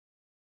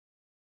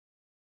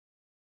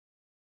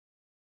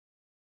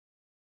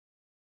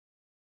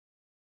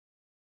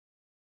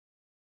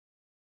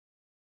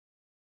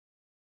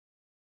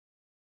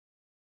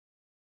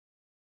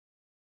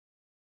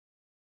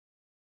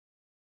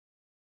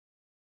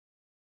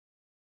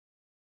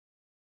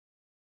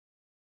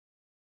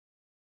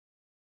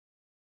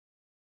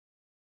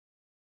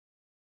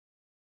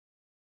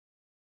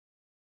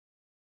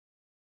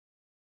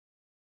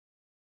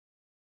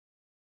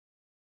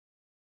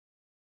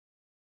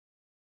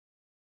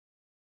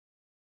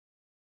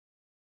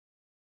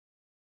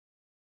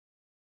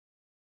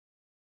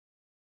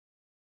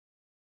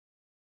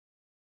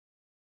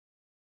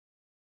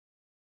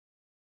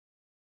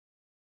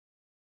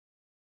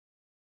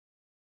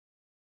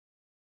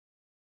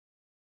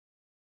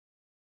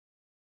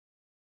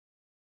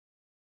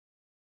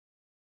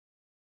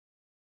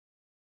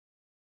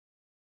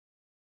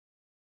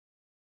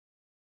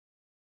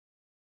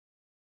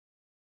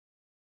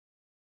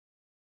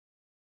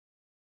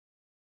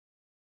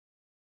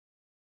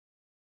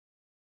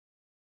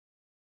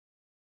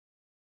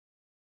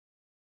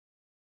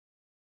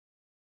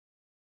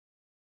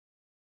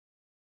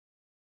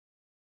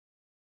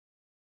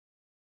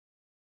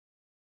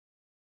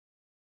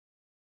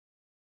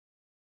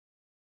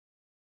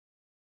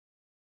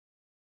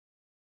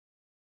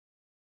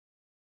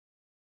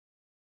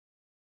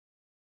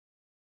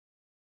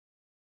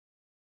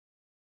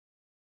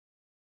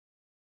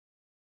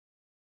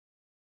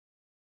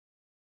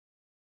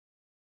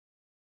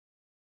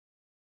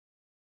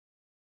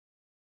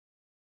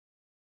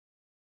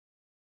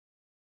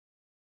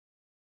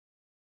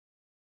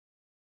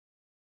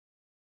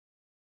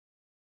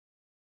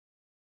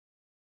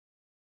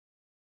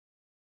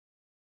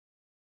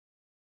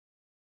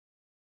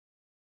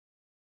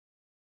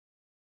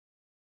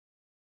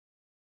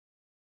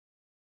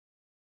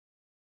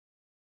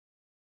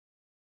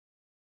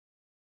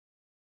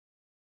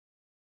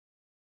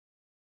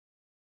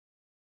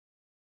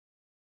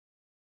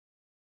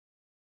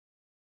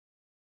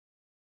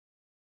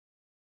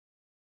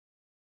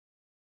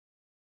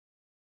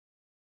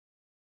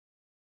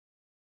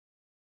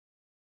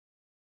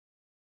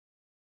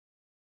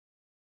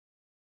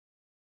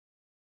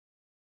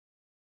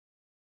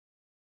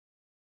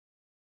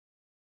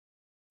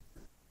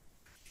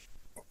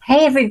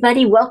Hey,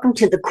 everybody, welcome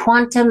to the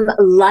Quantum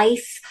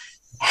Life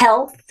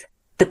Health,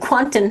 the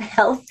Quantum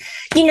Health.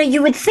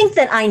 You would think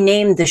that I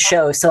named the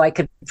show so I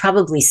could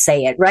probably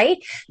say it, right?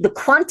 The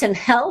Quantum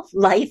Health,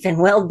 Life, and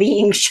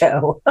Well-Being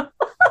Show.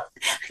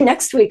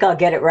 Next week, I'll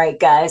get it right,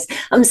 guys.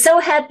 I'm so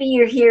happy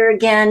you're here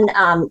again.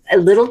 A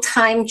little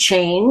time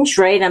change,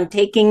 right? I'm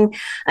taking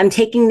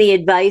the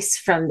advice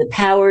from the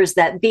powers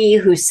that be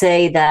who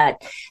say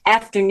that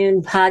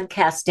afternoon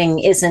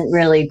podcasting isn't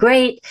really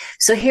great.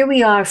 So here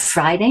we are,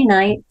 Friday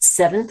night,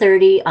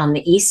 7:30 on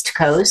the East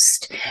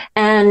Coast.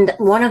 And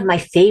one of my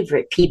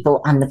favorite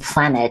people on the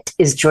planet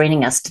is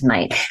joining us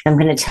tonight. I'm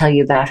going to tell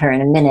you about her in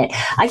a minute.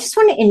 I just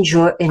want to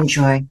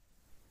enjoy.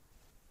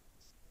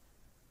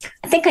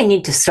 I think I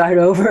need to start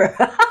over.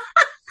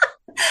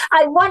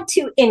 I want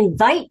to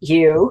invite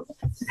you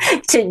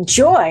to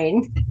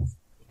join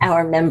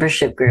our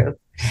membership group,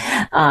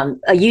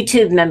 a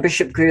YouTube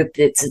membership group.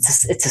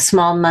 It's a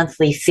small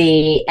monthly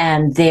fee,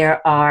 and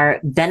there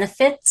are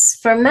benefits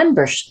for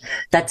members.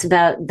 That's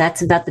about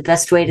the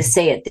best way to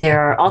say it.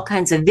 There are all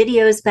kinds of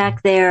videos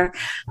back there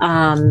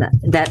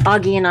that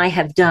Augie and I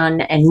have done,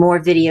 and more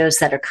videos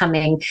that are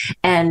coming,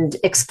 and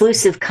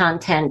exclusive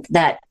content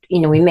that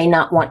we may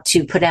not want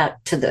to put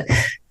out to the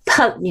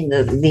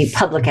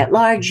public at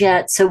large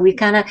yet. So we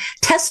kind of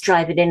test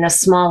drive it in a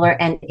smaller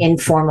and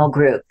informal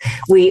group.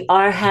 We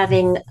are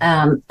having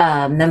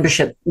a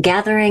membership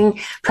gathering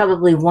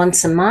probably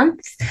once a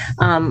month.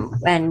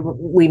 And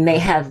we may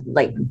have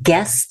like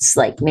guests,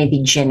 like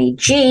maybe Jenny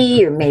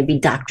G or maybe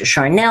Dr.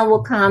 Charnel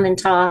will come and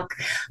talk.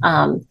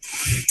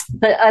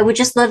 But I would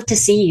just love to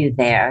see you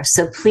there.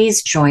 So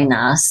please join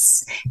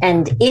us.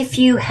 And if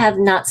you have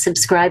not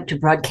subscribed to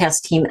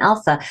Broadcast Team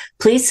Alpha,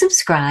 please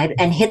subscribe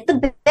and hit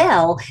the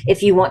bell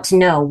if you want to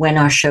know when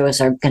our shows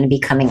are going to be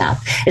coming up,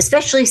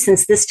 especially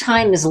since this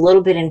time is a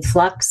little bit in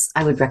flux.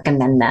 I would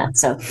recommend that.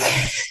 So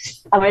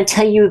I want to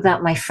tell you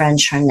about my friend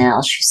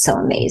Charnel. She's so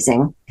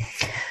amazing.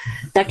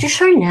 Dr.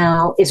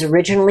 Charnel is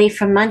originally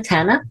from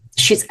Montana.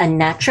 She's a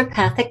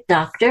naturopathic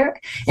doctor,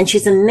 and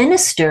she's a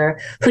minister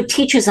who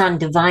teaches on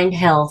divine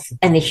health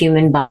and the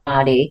human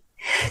body.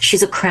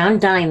 She's a crown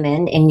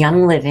diamond in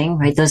Young Living,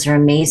 right? Those are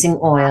amazing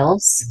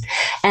oils.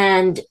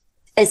 And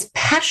is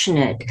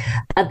passionate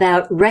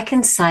about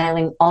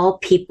reconciling all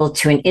people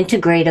to an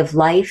integrative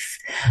life,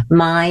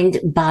 mind,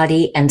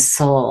 body, and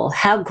soul.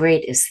 How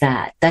great is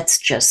that? That's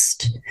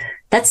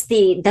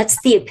the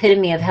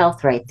epitome of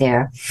health right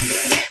there.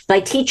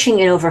 By teaching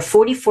in over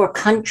 44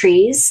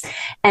 countries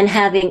and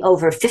having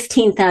over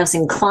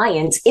 15,000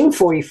 clients in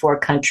 44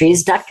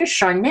 countries, Dr.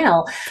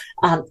 Charnel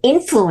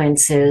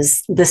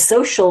influences the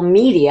social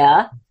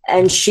media,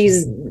 and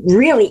she's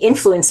really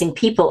influencing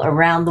people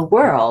around the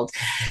world.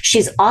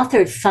 She's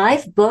authored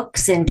 5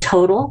 books in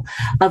total,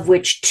 of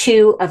which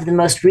 2 of the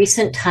most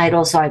recent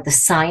titles are The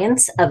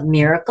Science of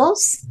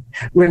Miracles,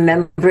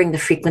 Remembering the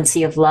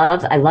Frequency of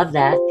Love. I love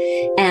that.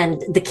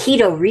 And The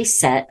Keto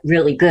Reset,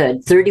 really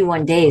good.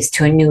 31 Days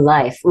to a New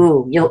Life.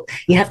 Ooh, you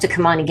have to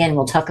come on again.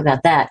 We'll talk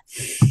about that.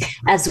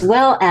 As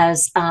well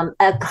as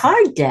a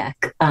card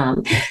deck.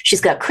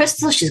 She's got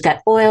crystals, she's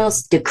got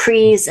oils,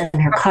 decrees, and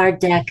her card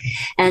deck.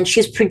 And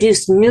she's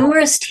produced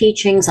numerous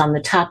teachings on the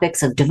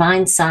topics of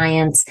divine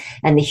science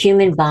and the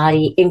human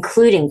body,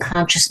 including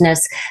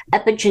consciousness,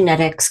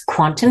 epigenetics,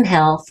 quantum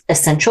health,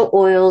 essential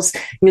oils,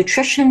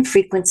 nutrition,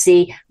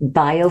 frequency,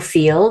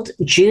 biofield,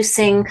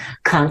 juicing,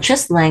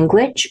 conscious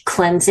language,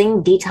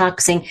 cleansing,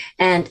 detoxing,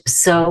 and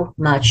so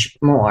much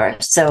more.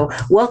 So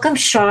welcome,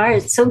 Char.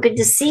 It's so good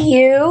to see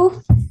you.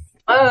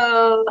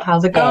 Hello.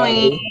 How's it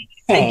going?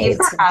 Thank you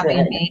for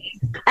having me.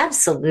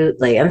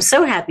 Absolutely. I'm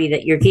so happy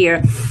that you're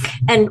here.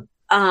 And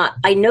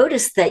I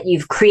noticed that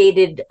you've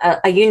created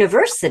a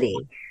university.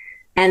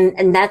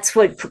 And that's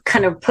what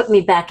kind of put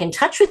me back in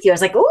touch with you. I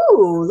was like,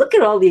 "Ooh, look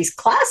at all these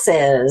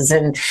classes!"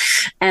 And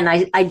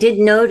I did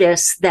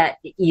notice that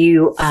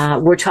you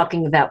were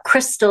talking about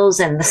crystals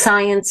and the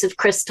science of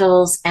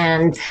crystals,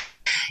 and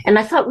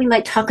I thought we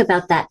might talk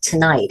about that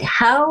tonight.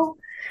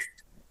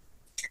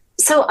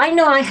 So I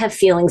know I have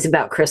feelings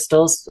about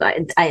crystals.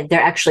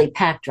 They're actually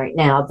packed right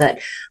now, but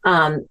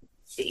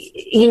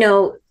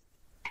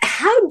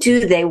how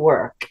do they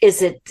work?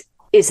 Is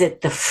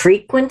it the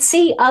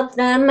frequency of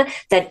them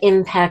that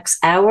impacts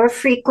our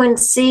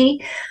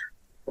frequency?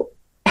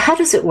 How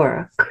does it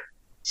work?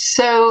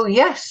 So,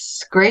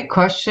 yes, great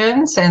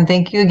questions. And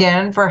thank you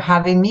again for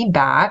having me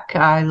back.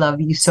 I love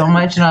you so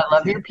much, and I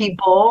love your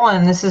people.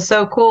 And this is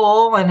so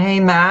cool. And hey,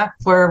 Matt,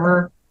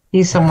 wherever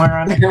he's somewhere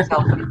on his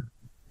cell phone.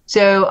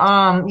 So,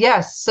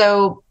 yes.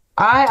 So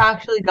I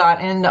actually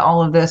got into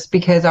all of this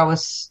because I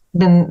was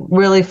been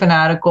really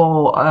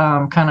fanatical,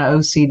 kind of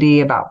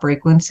OCD about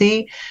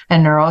frequency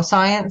and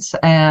neuroscience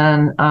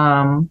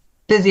and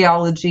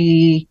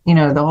physiology,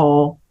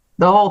 the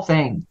whole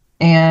thing.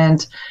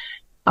 And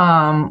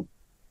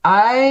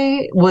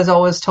I was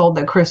always told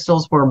that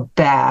crystals were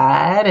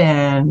bad,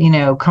 and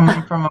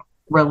coming from a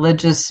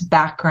religious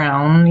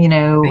background,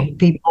 Right.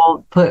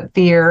 people put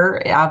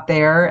fear out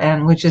there,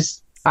 and which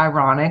is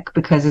ironic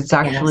because it's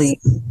actually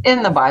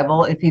in the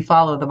Bible if you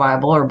follow the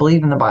Bible or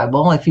believe in the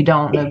Bible. If you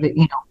don't,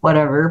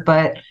 whatever.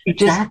 But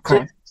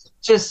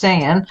just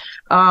saying.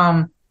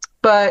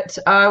 But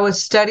I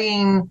was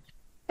studying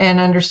and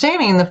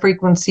understanding the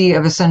frequency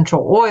of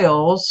essential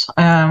oils,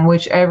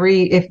 which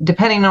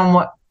depending on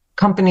what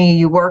company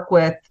you work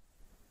with,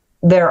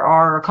 there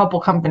are a couple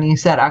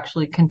companies that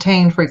actually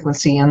contain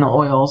frequency in the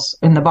oils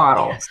in the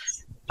bottle.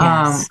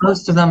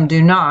 Most of them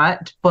do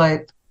not,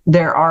 but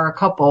there are a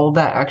couple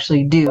that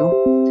actually do.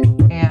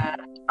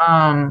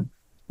 And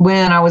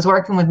when I was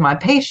working with my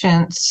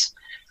patients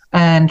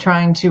and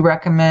trying to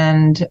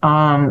recommend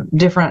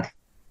different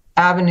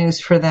avenues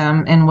for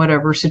them in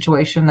whatever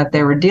situation that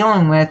they were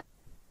dealing with,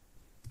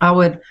 I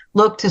would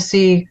look to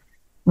see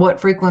what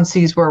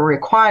frequencies were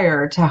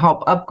required to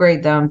help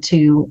upgrade them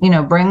to,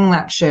 bring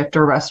that shift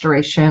or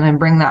restoration and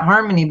bring that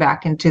harmony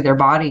back into their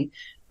body,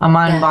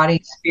 mind,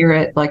 body,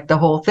 spirit, like the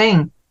whole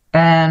thing.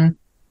 And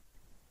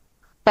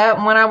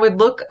when I would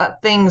look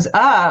things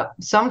up,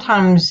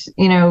 sometimes,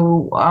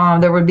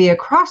 there would be a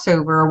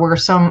crossover where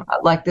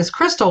like this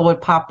crystal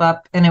would pop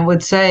up and it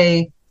would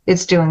say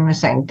it's doing the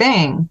same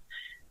thing.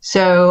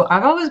 So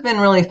I've always been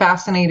really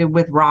fascinated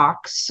with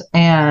rocks.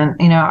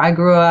 And, I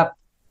grew up,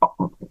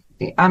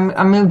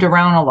 I moved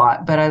around a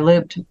lot, but I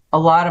lived a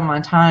lot of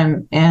my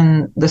time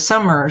in the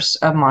summers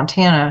of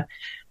Montana,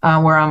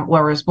 where I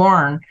was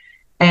born.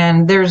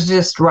 And there's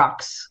just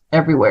rocks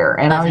everywhere.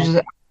 And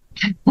I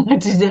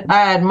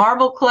had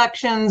marble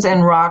collections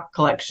and rock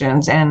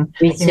collections. And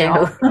me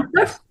too.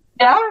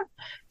 Yeah.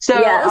 So,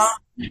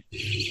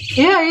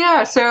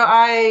 yes. So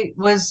I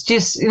was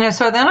just,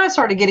 so then I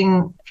started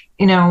getting,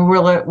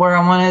 really where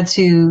I wanted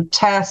to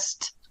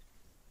test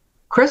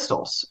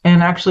crystals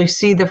and actually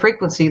see the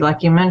frequency,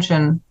 like you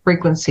mentioned,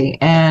 frequency.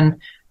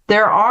 And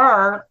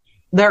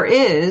there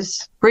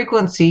is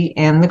frequency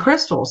in the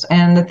crystals.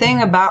 And the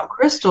thing about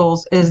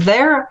crystals is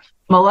their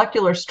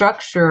molecular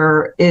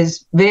structure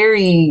is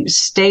very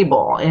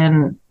stable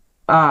and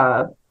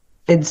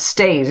it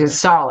stays, it's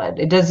solid.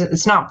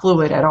 It's not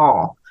fluid at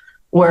all.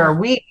 Where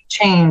we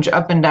change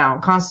up and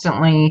down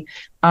constantly.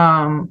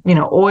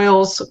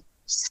 Oils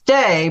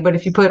stay, but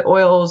if you put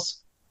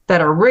oils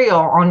that are real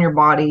on your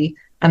body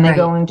and they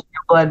go into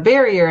your blood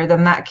barrier,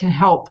 then that can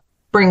help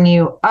bring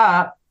you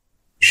up.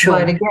 Sure.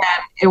 But again,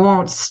 it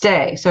won't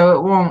stay. So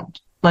it won't,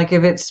 like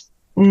if it's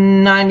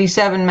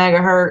 97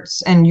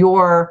 megahertz and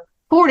you're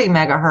 40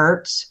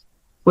 megahertz,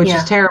 which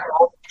is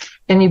terrible,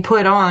 and you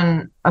put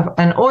on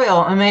an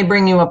oil, it may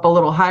bring you up a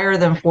little higher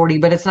than 40,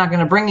 but it's not going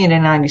to bring you to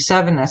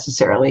 97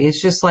 necessarily.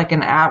 It's just like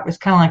it's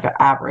kind of like an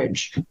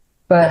average.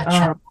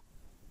 But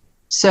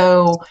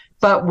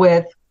but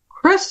with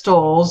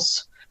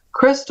crystals,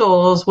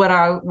 what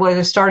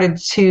I started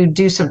to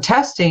do some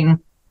testing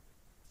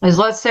is,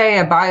 let's say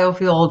a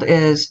biofield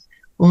is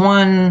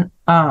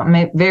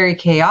very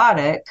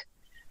chaotic.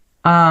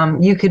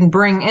 You can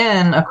bring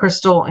in a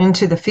crystal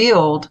into the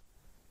field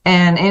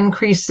and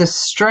increase the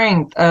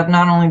strength of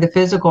not only the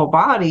physical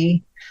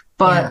body,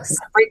 but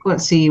the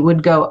frequency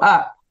would go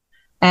up.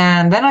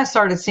 And then I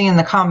started seeing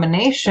the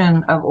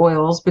combination of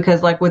oils,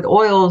 because like with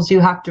oils,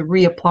 you have to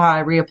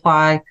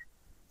reapply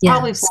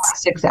probably 4 to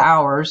 6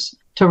 hours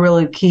to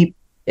really keep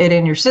it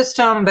in your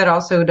system, but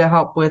also to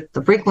help with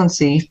the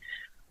frequency.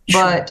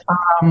 Sure.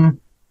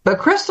 But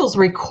crystals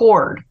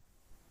record.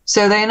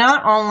 So they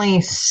not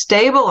only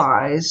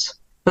stabilize,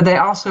 but they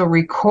also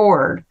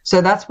record.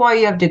 So that's why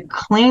you have to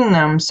clean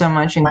them so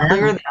much and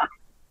clear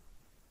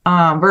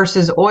them.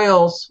 Versus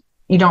oils,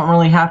 you don't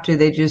really have to.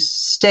 They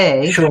just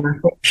stay.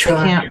 Sure.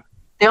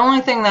 The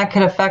only thing that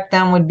could affect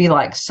them would be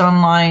like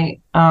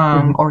sunlight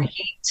or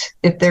heat.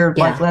 If they're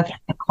like left in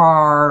the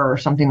car or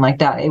something like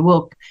that, it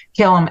will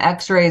kill them.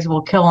 X-rays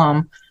will kill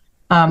them.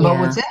 But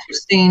what's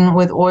interesting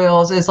with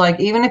oils is, like,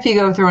 even if you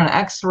go through an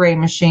X-ray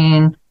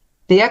machine,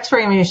 the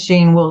X-ray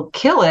machine will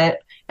kill it,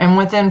 and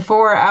within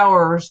 4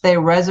 hours, they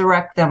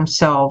resurrect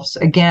themselves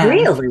again.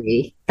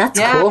 Really? That's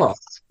cool.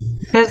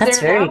 That's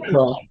very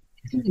cool.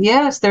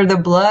 Yes, they're the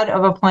blood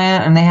of a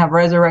plant, and they have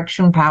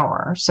resurrection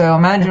power. So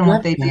imagine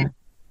what they do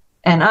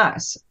in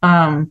us.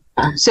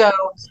 So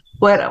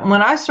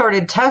when I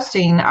started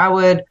testing, I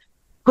would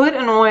put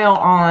an oil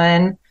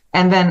on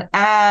and then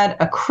add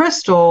a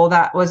crystal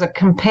that was a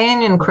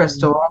companion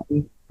crystal,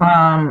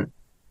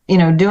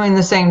 doing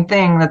the same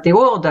thing that the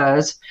oil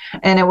does.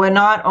 And it would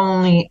not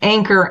only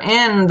anchor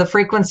in the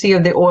frequency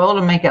of the oil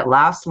to make it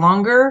last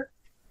longer,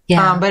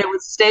 but it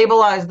would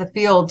stabilize the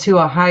field to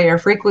a higher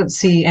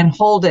frequency and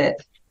hold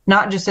it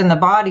not just in the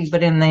body,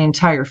 but in the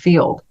entire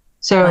field.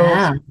 So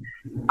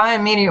I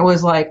immediately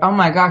was like, oh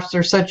my gosh,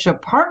 there's such a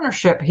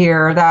partnership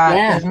here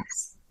that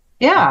is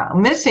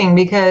missing,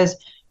 because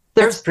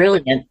that's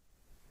brilliant.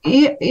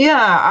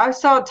 Yeah, I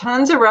saw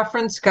tons of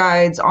reference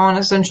guides on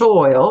essential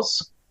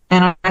oils,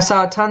 and I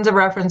saw tons of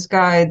reference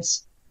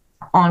guides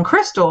on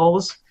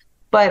crystals,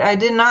 but I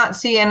did not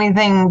see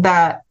anything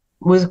that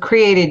was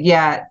created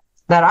yet,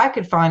 that I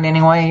could find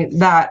anyway,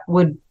 that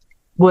would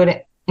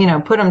put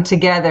them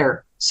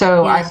together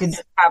So I could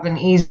just have an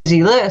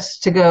easy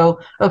list to go,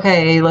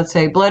 okay, let's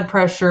say blood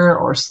pressure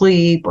or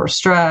sleep or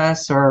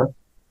stress or,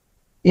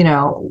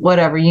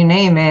 whatever, you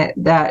name it,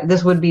 that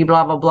this would be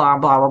blah, blah, blah,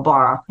 blah, blah,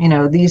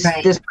 blah.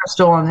 This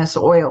crystal and this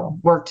oil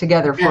work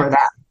together for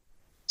that.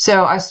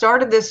 So I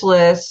started this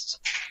list,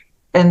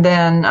 and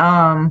then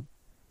a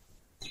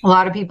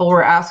lot of people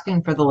were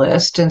asking for the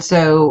list. And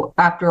so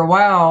after a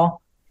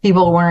while,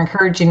 people were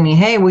encouraging me,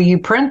 hey, will you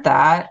print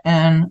that?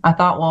 And I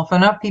thought, well, if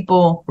enough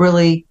people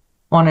really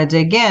want to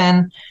dig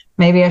in,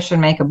 maybe I should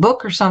make a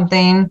book or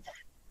something.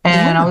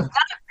 And I was going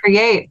to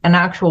create an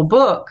actual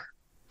book,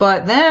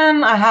 but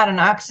then I had an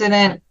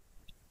accident,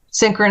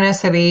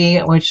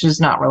 synchronicity, which is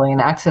not really an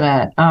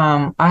accident.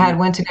 I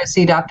went to go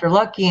see Dr.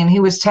 Lucky, and he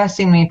was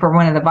testing me for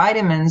one of the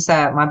vitamins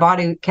that my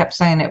body kept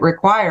saying it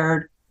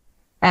required.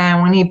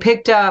 And when he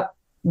picked up,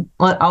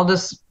 I'll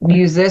just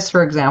use this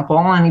for example,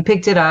 and he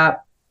picked it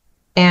up,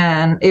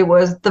 and it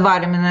was the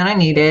vitamin that I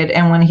needed.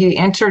 And when he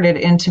entered it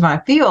into my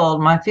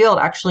field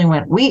actually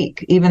went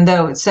weak, even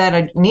though it said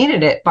I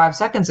needed it 5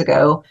 seconds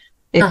ago.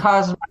 It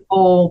caused my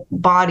whole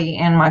body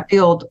and my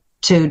field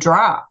to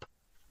drop.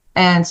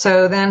 And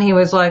so then he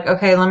was like,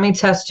 okay, let me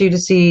test you to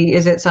see,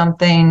 is it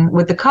something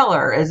with the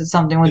color? Is it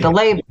something with the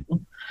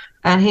label?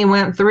 And he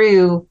went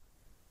through,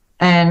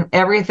 and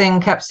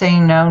everything kept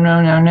saying no,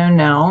 no, no, no,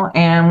 no.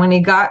 And when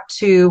he got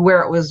to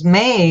where it was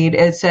made,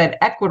 it said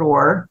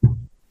Ecuador.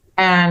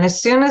 And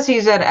as soon as he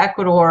said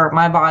Ecuador,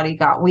 my body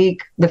got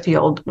weak, the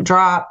field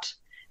dropped,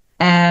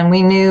 and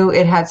we knew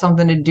it had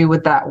something to do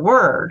with that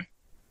word.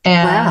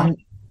 And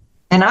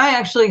I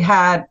actually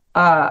had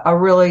a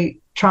really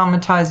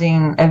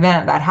traumatizing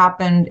event that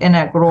happened in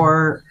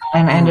Ecuador,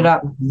 and ended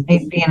up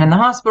being in the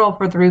hospital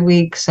for 3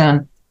 weeks,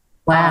 and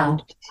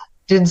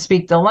didn't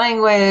speak the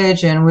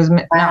language, and was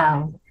not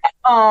at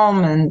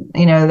home, and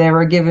they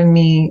were giving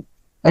me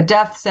a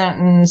death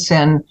sentence,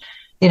 and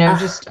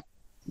just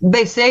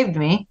they saved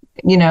me,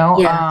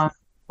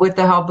 with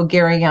the help of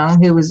Gary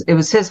Young, it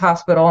was his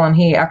hospital, and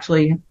he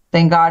actually,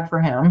 thank God for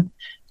him.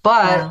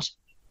 But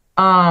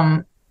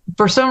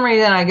for some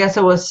reason, I guess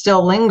it was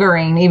still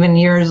lingering even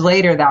years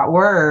later, that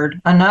word,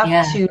 enough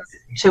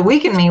to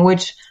weaken me,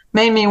 which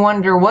made me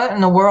wonder, what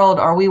in the world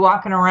are we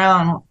walking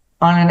around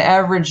on an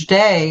average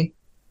day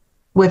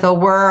with a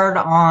word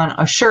on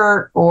a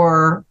shirt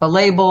or a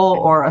label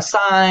or a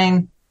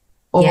sign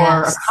or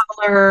a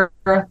color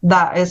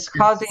that is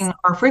causing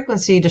our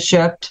frequency to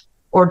shift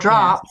or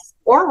drop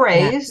or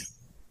raise?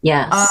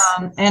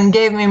 And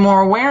gave me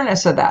more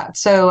awareness of that.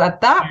 So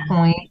at that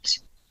point,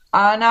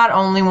 I not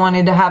only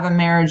wanted to have a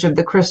marriage of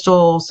the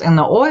crystals and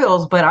the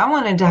oils, but I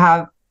wanted to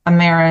have a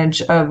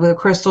marriage of the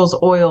crystals,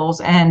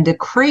 oils, and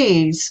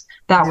decrees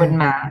that would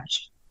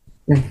match.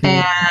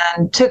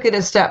 And took it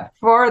a step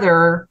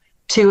further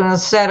to,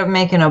 instead of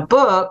making a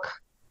book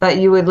that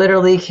you would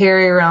literally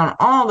carry around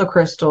all the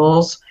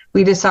crystals,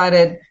 we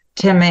decided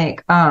to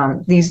make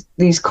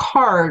these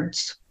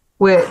cards,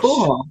 which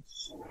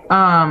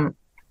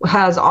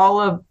has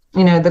all of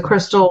the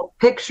crystal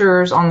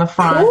pictures on the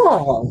front.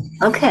 Cool.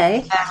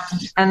 Okay.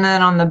 And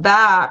then on the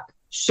back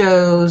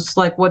shows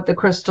like what the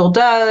crystal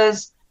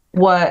does,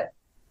 what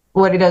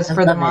it does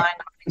for the mind,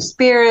 body,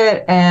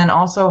 spirit, and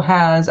also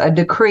has a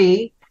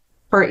decree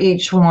for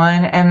each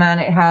one. And then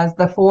it has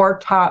the 4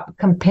 top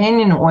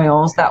companion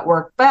oils that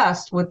work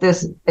best with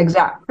this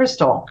exact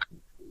crystal.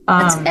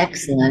 That's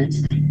excellent.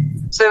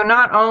 So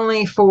not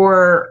only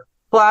for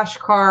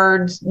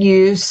flashcards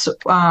use,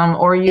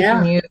 or you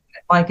can use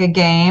like a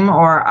game,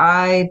 or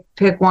I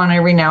pick one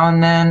every now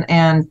and then,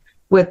 and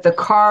with the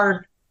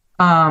card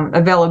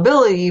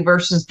availability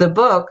versus the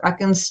book, I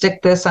can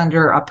stick this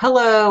under a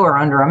pillow or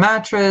under a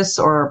mattress,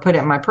 or put it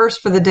in my purse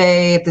for the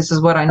day if this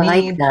is what I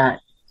need,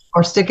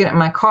 or stick it in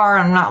my car.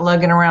 I'm not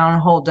lugging around a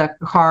whole deck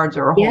of cards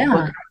or a whole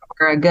book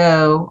where I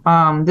go.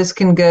 This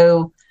can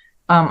go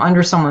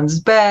under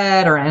someone's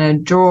bed or in a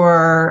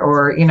drawer,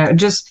 or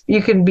just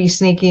you can be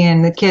sneaky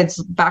in the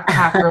kids'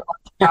 backpack or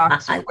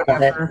box or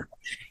whatever.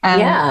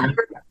 And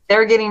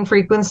they're getting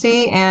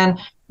frequency. And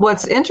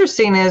what's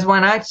interesting is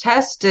when I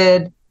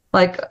tested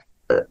like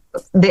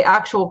the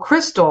actual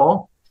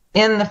crystal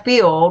in the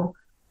field,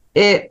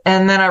 and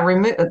then I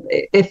removed,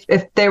 if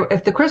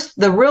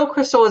the real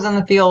crystal was in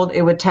the field,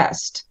 it would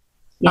test.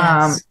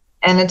 And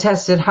it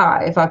tested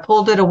high. If I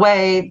pulled it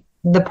away,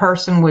 the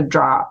person would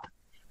drop.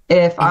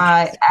 If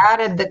I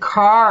added the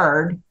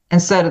card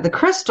instead of the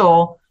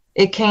crystal,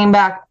 it came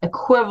back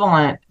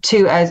equivalent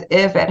to as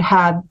if it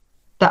had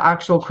the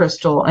actual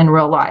crystal in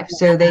real life.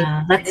 So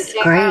that's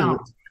great.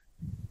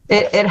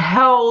 It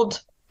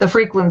held the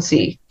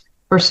frequency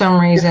for some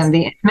reason,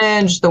 the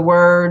image, the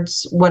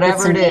words,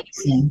 whatever it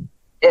is,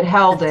 it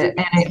held it,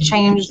 and it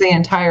changed the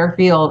entire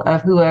field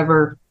of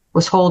whoever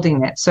was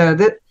holding it. So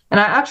and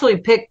I actually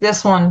picked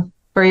this one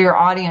for your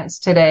audience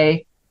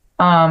today.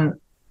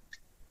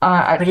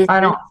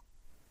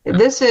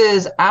 This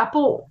is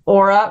Apple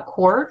Aura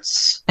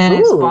Quartz,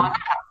 and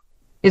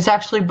it's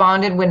actually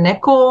bonded with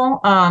nickel.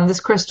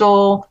 This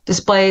crystal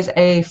displays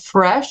a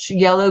fresh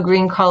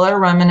yellow-green color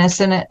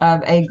reminiscent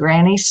of a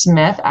Granny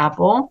Smith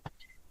apple.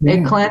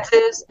 It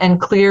cleanses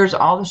and clears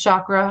all the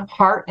chakra,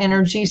 heart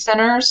energy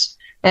centers.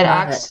 It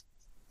acts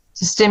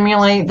to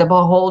stimulate the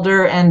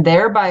beholder and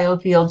their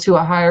biofield to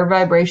a higher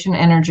vibration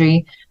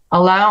energy,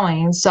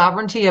 allowing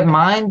sovereignty of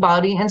mind,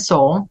 body, and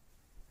soul.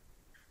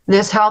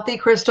 This healthy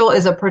crystal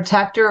is a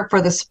protector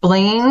for the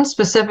spleen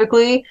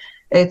specifically.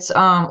 It's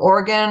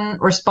organ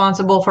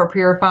responsible for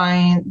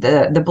purifying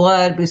the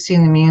blood,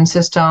 boosting the immune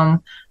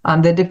system.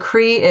 The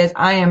decree is,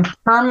 I am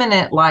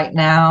permanent light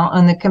now,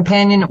 and the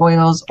companion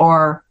oils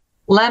are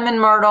lemon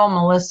myrtle,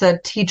 melissa,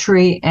 tea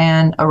tree,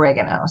 and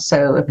oregano.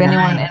 So if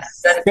anyone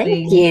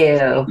Thank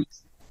you.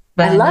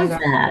 I love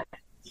that.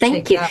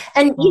 Thank you.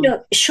 And,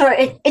 sure,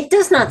 it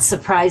does not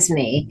surprise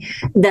me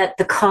that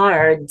the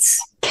cards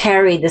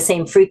carry the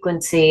same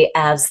frequency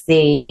as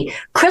the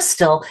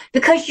crystal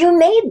because you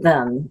made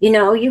them,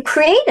 you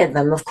created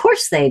them. Of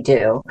course they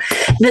do.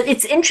 But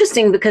it's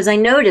interesting because I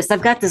noticed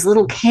I've got this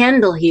little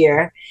candle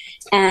here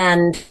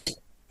and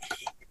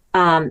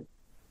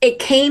it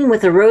came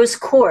with a rose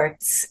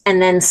quartz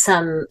and then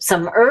some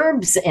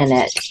herbs in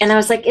it. And I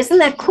was like, isn't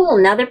that cool?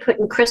 Now they're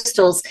putting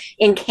crystals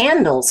in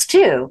candles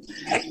too.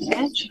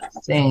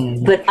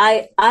 Interesting. But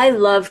I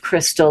love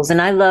crystals,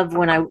 and I love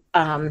when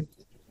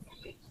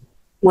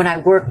I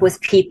work with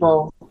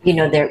people,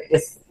 they're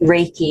with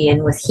Reiki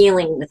and with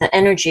healing with the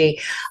energy.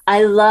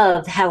 I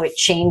love how it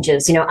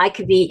changes. I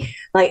could be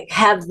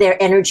have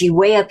their energy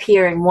way up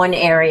here in one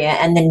area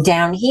and then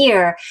down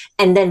here,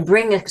 and then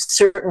bring a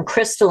certain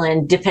crystal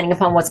in depending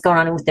upon what's going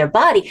on with their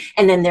body.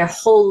 And then their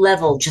whole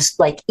level just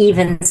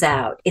evens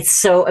out. It's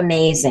so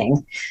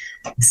amazing.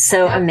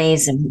 So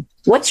amazing.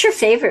 What's your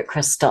favorite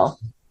crystal?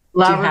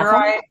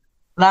 Labradorite.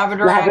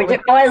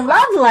 Labradorite. Oh, I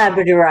love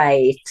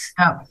labradorite.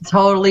 Yeah,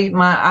 totally.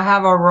 I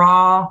have a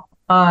raw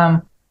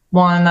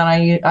one that I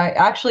use. I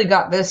actually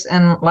got this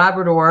in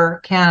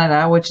Labrador,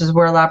 Canada, which is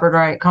where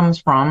labradorite comes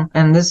from,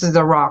 and this is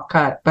the raw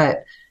cut.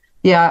 But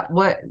yeah,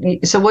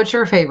 what's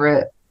your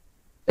favorite?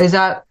 Is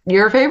that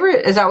your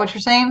favorite? Is that what you're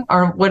saying,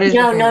 or what is?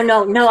 No.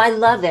 I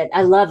love it.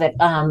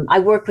 I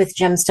work with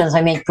gemstones.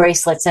 I make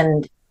bracelets,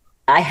 and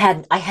I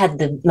had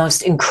the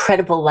most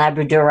incredible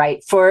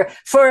labradorite for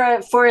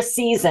a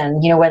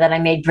season, where that I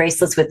made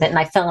bracelets with it, and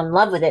I fell in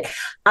love with it.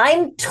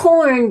 I'm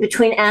torn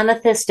between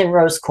amethyst and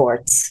rose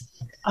quartz.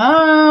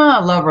 I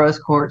love rose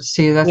quartz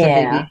too. That's a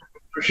biggie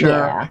for sure.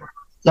 Yeah,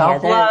 they're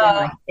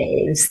my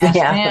faves.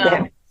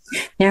 Yes,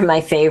 they're my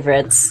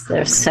favorites.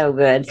 They're so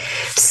good.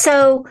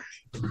 So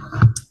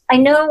I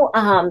know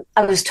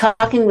I was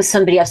talking with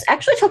somebody else,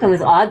 actually talking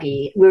with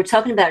Augie. We were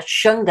talking about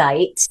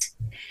shungite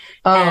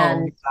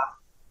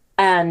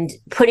and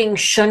putting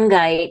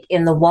shungite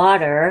in the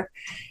water,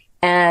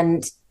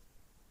 and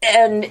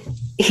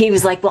he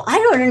was like, well, I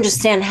don't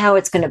understand how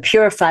it's going to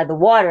purify the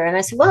water. And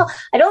I said, well,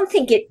 I don't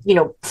think it,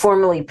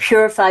 formally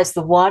purifies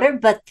the water,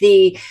 but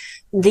the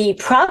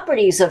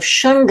properties of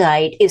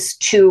shungite is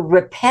to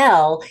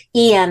repel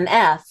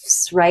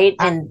EMFs, right?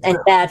 And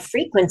bad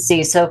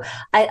frequencies. So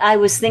I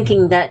was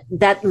thinking that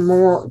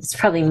it's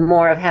probably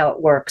more of how it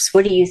works.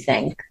 What do you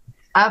think?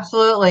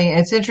 Absolutely.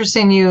 It's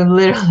interesting you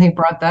literally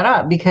brought that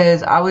up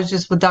because I was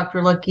just with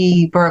Dr.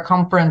 Lucky for a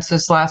conference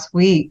this last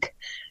week.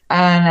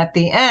 And at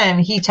the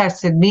end, he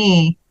texted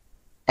me,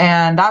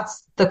 and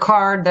that's the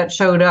card that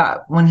showed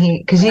up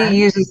because he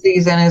uses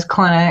these in his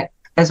clinic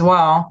as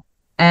well.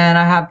 And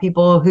I have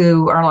people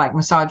who are like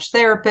massage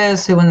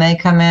therapists who, when they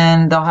come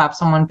in, they'll have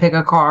someone pick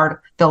a card,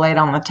 they'll lay it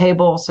on the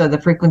table. So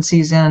the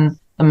frequency's in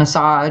the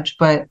massage.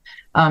 But,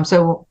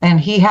 and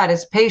he had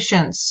his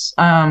patients,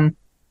 come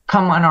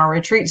on our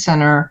retreat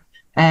center,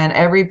 and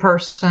every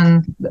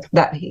person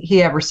that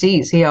he ever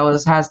sees, he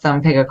always has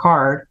them pick a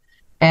card.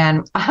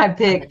 And I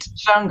picked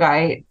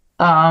shungite.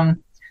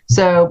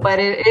 But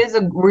it is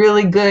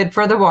really good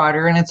for the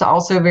water, and it's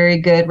also very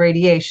good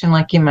radiation,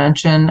 like you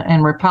mentioned,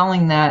 and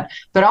repelling that,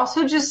 but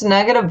also just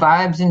negative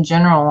vibes in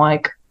general,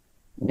 a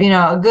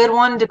good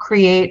one to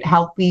create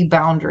healthy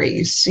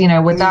boundaries,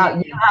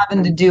 without you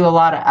having to do a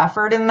lot of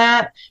effort in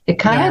that. It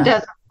kind of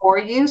does it for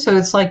you. So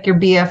it's like your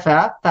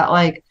BFF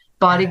that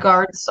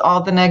bodyguards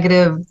all the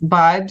negative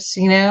vibes,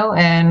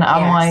 and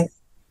I'm like,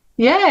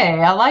 yay,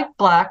 I like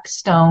black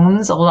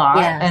stones a lot.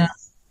 Yes. And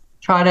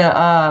try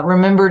to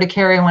remember to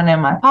carry one in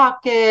my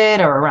pocket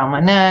or around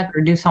my neck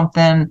or do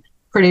something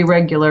pretty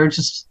regular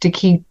just to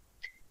keep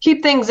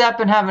things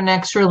up and have an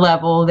extra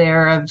level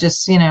there of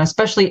just,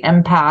 especially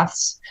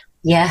empaths.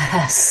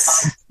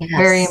 Yes.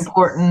 Very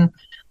important.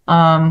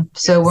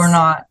 So we're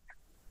not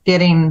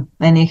getting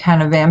any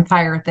kind of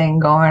vampire thing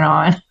going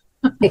on.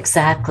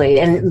 Exactly.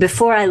 And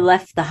before I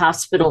left the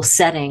hospital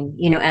setting,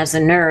 as a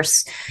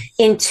nurse,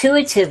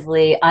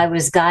 intuitively, I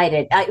was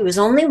guided. It was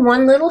only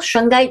one little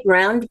shungite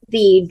round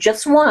bead,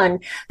 just one,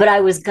 but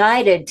I was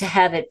guided to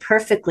have it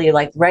perfectly,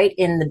 right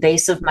in the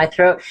base of my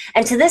throat.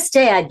 And to this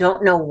day, I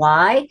don't know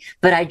why,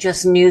 but I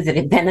just knew that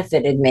it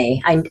benefited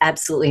me. I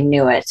absolutely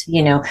knew it,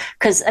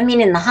 because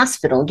in the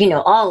hospital,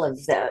 all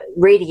of the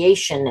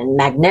radiation and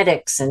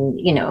magnetics and,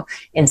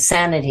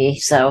 insanity.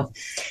 So,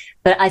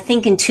 but I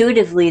think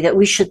intuitively that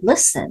we should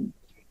listen,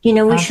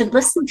 We should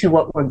listen to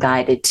what we're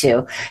guided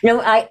to.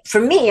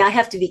 For me, I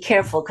have to be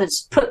careful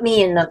because put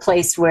me in a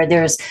place where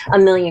there's a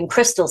million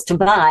crystals to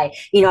buy.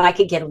 I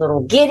could get a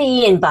little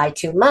giddy and buy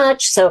too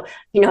much. So,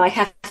 I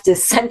have to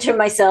center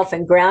myself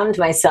and ground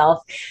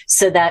myself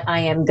so that I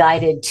am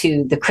guided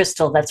to the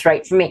crystal that's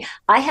right for me.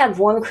 I have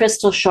one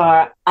crystal,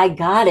 Shar. I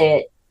got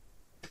it.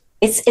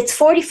 It's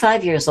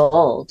 45 years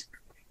old.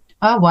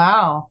 Oh,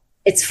 wow.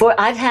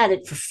 I've had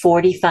it for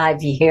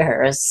 45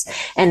 years,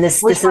 and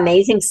this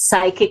amazing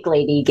psychic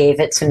lady gave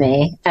it to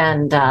me,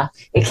 and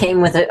it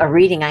came with a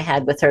reading I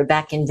had with her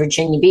back in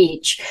Virginia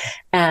Beach,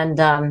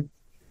 and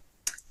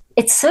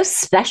it's so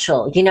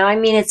special.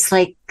 It's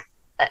like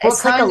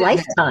a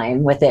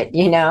lifetime with it.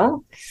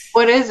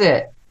 What is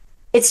it?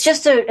 It's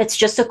just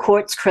a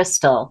quartz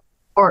crystal.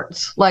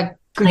 Quartz, like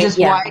just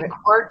white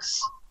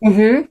quartz.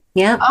 Mm-hmm.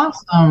 Yeah.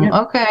 Awesome.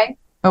 Yeah. Okay.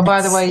 Oh,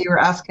 by the way, you were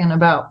asking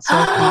about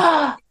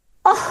Sophie.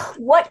 Oh,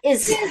 what's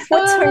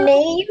her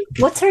name?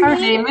 Her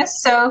name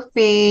is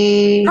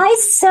Sophie. Hi,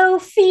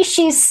 Sophie.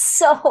 She's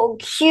so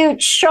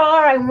cute.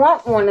 Shar, I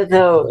want one of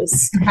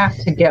those. You have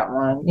to get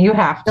one. You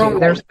have to. Oh,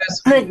 there's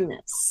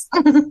goodness.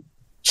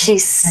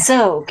 She's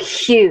so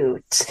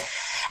cute.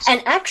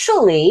 And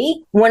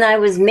actually, when I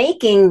was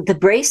making the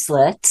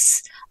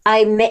bracelets,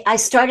 I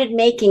started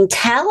making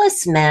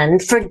talisman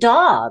for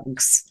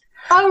dogs.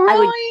 Oh,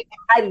 really?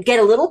 I would get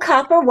a little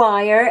copper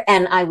wire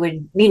and I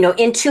would,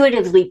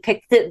 intuitively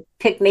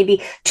pick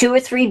maybe 2 or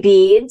 3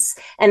 beads,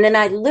 and then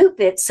I'd loop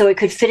it so it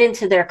could fit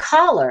into their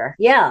collar.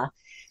 Yeah.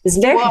 It's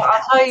very Well,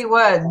 I'll tell you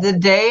what, the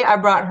day I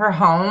brought her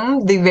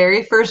home, the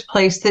very first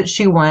place that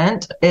she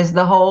went is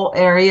the whole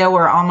area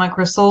where all my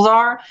crystals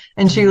are.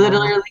 And she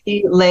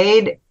literally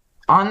laid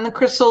on the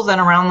crystals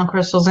and around the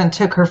crystals and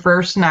took her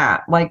first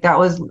nap. Like that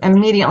was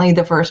immediately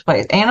the first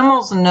place.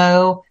 Animals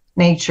know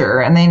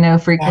nature and they know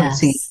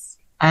frequency. Yes.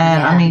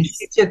 And I mean,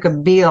 she took a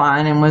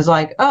beeline and was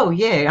like, oh,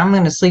 yeah, I'm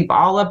going to sleep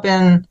all up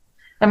in,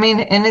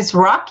 and it's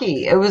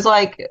rocky. It was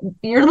like,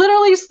 you're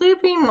literally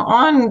sleeping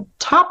on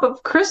top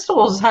of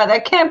crystals.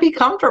 That can't be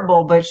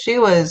comfortable. But she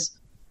was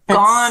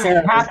gone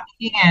and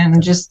happy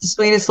and just the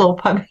sweetest little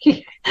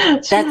puppy.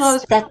 That's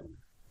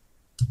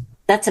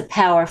a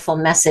powerful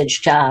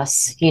message to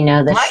us, that she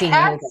knew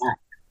that.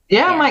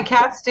 Yeah, my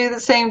cats do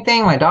the same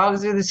thing. My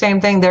dogs do the same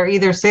thing. They're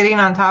either sitting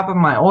on top of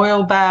my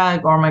oil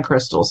bag or my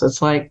crystals.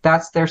 It's like,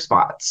 that's their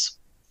spots.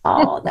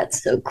 Oh,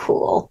 that's so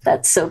cool.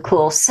 That's so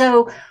cool.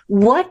 So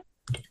what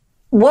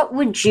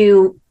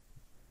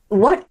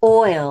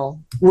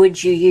oil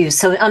would you use?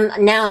 So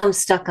now I'm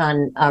stuck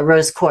on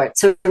rose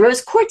quartz. So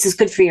rose quartz is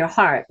good for your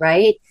heart,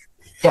 right?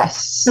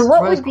 Yes. So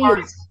what would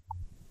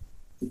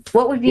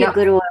be a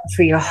good oil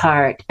for your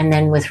heart? And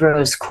then with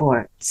rose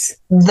quartz,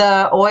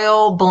 the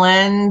oil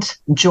blend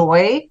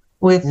Joy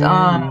with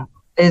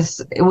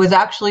it was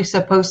actually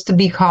supposed to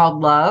be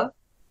called Love,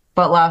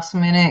 but last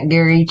minute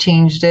Gary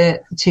changed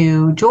it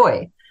to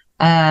Joy,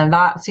 and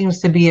that seems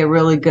to be a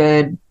really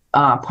good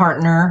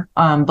partner.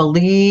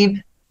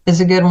 Believe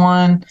is a good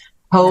one.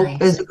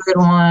 Hope is a good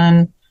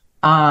one.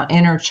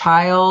 Inner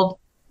Child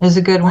is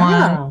a good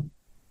one.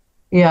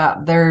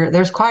 Yeah,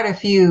 there's quite a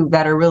few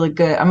that are really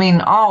good.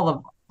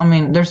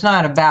 There's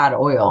not a bad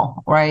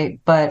oil, right?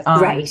 But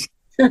right.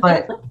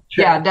 But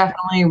yeah,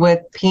 definitely with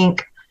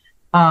pink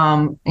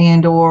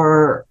and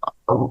or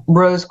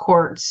rose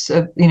quartz,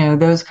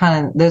 those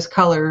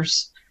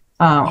colors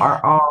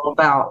are all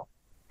about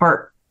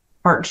heart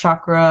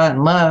chakra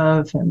and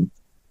love, and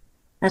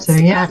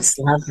that's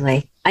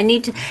lovely.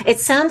 It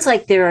sounds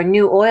like there are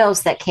new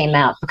oils that came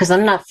out because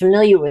I'm not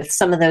familiar with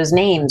some of those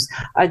names.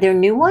 Are there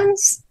new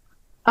ones?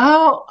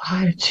 Oh,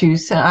 I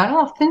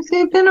don't think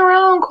they've been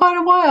around quite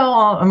a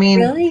while.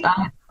 Really?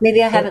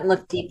 Maybe I haven't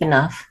looked deep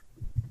enough.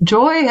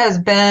 Joy has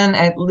been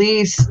at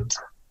least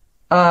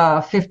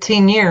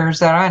 15 years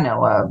that I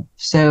know of.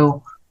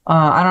 So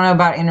I don't know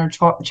about Inner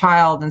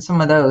Child and some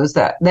of those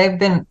that they've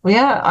been.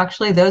 Yeah,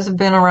 actually, those have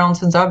been around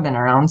since I've been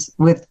around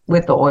with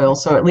the oil.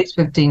 So at least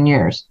 15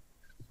 years.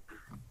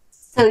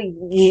 So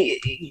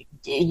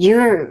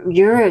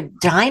you're a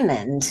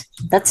diamond.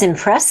 That's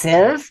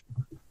impressive.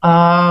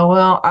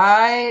 Well,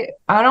 I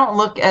don't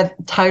look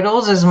at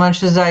titles as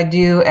much as I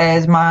do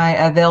as my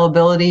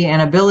availability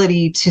and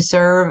ability to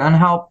serve and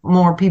help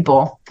more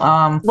people.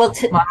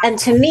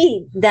 To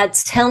me,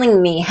 that's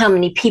telling me how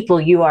many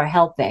people you are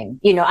helping.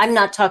 I'm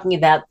not talking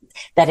about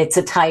that it's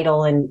a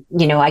title and,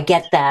 I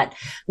get that,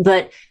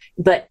 but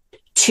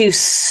to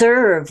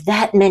serve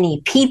that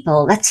many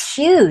people, that's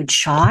huge,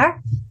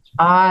 Shar.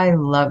 I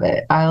love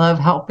it. I love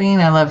helping.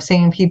 I love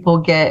seeing people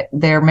get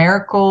their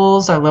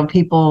miracles. I love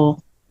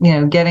people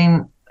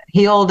getting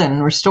healed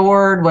and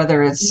restored,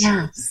 whether it's,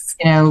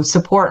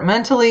 support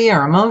mentally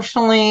or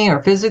emotionally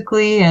or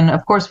physically. And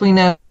of course, we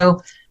know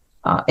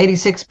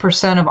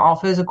 86% of all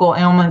physical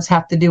ailments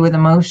have to do with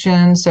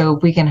emotions. So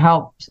if we can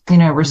help,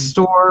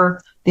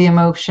 restore the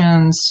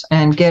emotions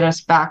and get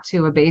us back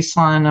to a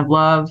baseline of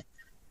love,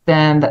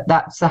 then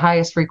that's the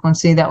highest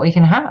frequency that we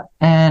can have.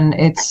 And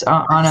it's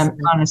on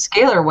a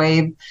scalar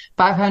wave,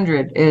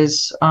 500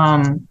 is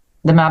the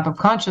map of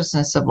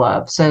consciousness of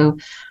love. So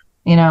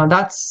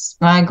that's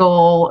my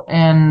goal,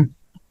 and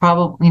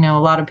probably, a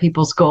lot of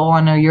people's goal.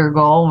 I know your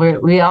goal.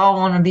 We all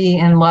want to be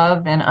in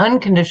love, and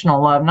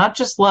unconditional love, not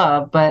just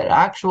love, but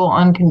actual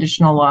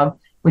unconditional love,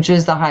 which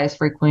is the highest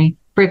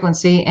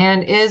frequency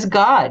and is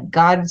God.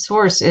 God's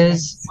source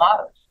is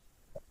love.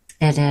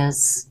 It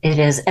is. It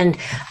is. And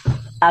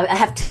I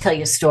have to tell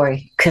you a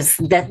story, because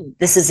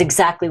this is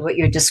exactly what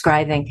you're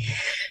describing.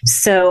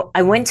 So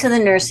I went to the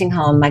nursing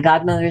home. My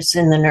godmother's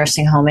in the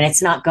nursing home, and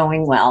it's not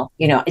going well.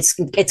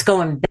 It's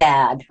going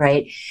bad,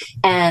 right?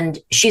 And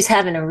she's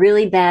having a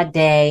really bad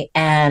day,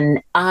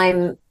 and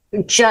I'm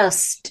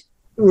just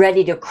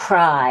ready to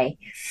cry.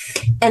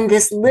 And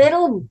this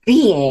little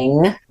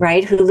being,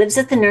 right, who lives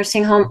at the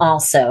nursing home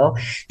also,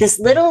 this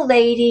little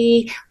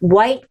lady,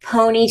 white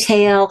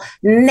ponytail,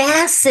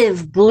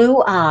 massive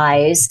blue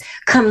eyes,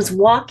 comes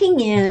walking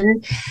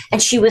in,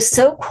 and she was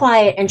so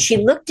quiet, and she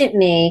looked at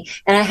me,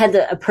 and I had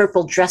a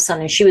purple dress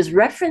on, and she was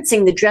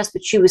referencing the dress,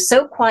 but she was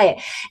so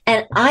quiet,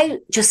 and I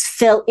just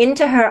fell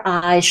into her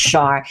eyes,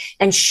 Shar,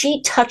 and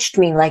she touched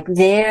me like,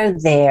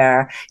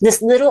 there,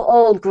 this little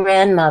old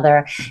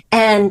grandmother,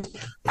 and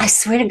I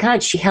swear to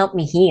God, she helped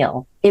me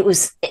heal. It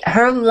was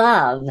her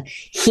love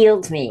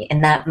healed me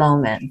in that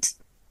moment.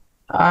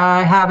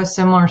 I have a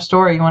similar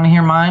story. You want to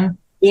hear mine?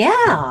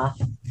 Yeah.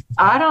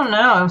 I don't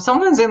know.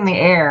 Someone's in the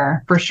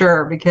air for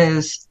sure,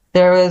 because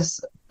there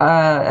was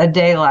a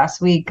day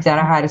last week that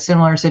I had a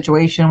similar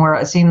situation where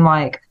it seemed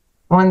like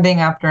one thing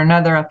after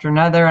another,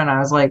 and I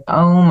was like,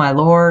 oh my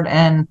Lord.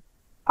 And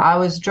I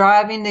was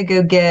driving to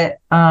go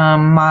get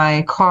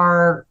my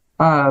car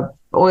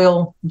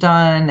oil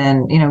done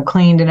and,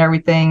 cleaned and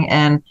everything.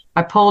 And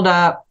I pulled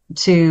up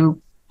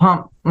to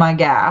pump my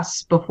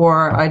gas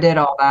before I did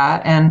all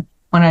that. And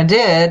when I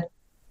did,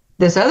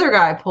 this other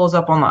guy pulls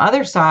up on the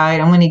other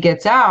side. And when he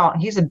gets out,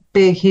 he's a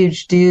big,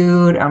 huge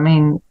dude. I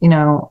mean,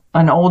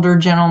 an older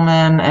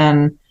gentleman.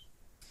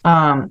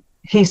 And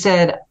he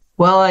said,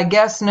 well, I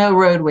guess no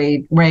road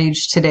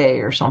rage today,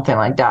 or something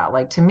like that,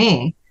 like to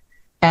me.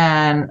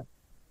 And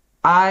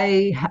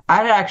I'd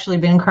actually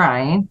been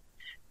crying.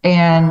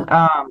 And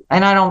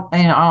I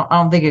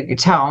don't think it could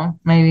tell,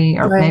 maybe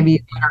it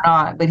could or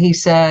not. But he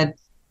said,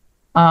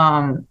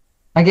 I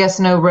guess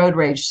no road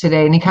rage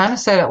today. And he kind of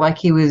said it like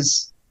he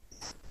was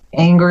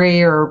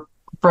angry or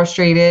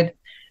frustrated.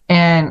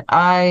 And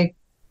I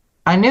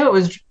knew it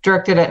was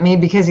directed at me,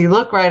 because he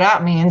looked right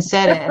at me and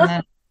said it. And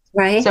then,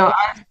 right. So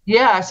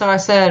I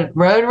said,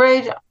 road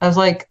rage. I was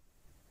like,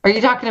 are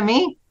you talking to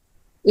me?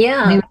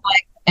 Yeah.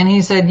 And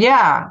he said,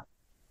 yeah.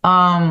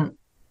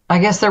 I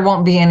guess there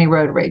won't be any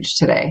road rage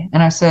today.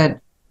 And I said,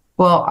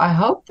 well, I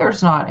hope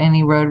there's not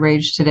any road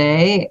rage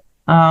today.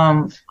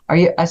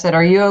 I said,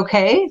 are you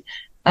okay?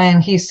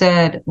 And he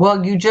said,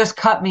 well, you just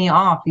cut me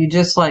off. You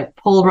just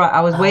pulled right.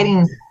 I was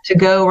waiting to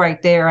go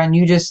right there, and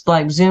you just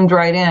zoomed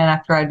right in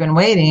after I'd been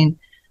waiting.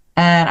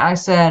 And I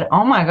said,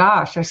 oh my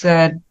gosh. I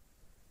said,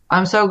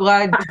 I'm so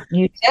glad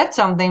you said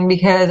something,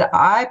 because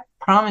I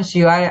promise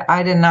you,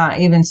 I did not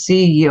even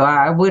see you.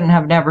 I wouldn't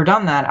have never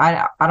done that.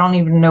 I don't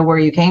even know where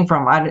you came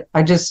from.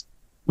 I just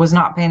was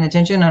not paying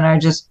attention, and I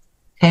just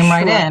came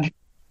right in.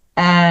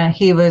 And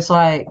he was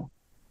like,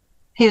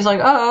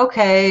 oh,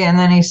 okay. And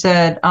then he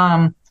said,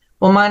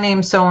 well, my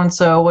name's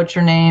so-and-so. What's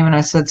your name? And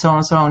I said,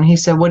 so-and-so. And he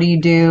said, what do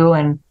you do?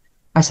 And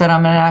I said,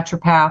 I'm a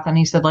naturopath. And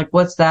he said,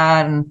 what's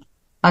that? And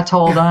I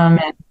told him,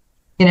 and,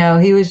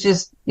 he was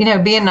just,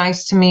 being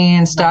nice to me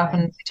and stuff.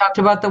 And we talked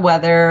about the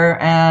weather.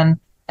 And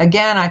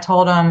again, I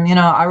told him,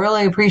 I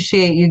really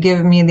appreciate you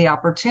giving me the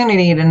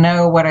opportunity to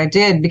know what I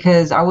did,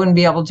 because I wouldn't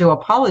be able to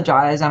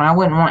apologize, and I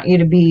wouldn't want you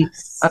to be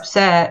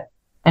upset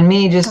and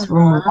me just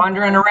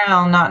wandering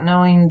around not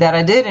knowing that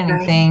I did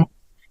anything.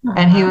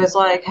 And he was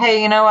like,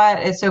 hey, you know what?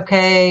 It's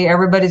okay.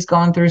 Everybody's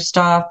going through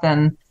stuff,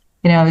 and,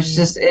 it's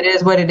just, it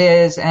is what it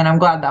is. And I'm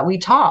glad that we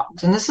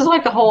talked. And this is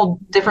like a whole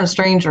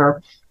stranger.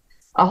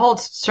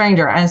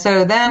 And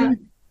so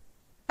then,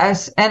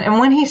 and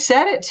when he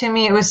said it to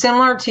me, it was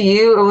similar to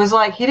you. It was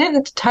like he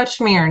didn't touch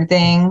me or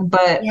anything,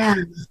 but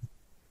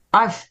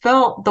I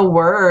felt the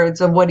words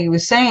of what he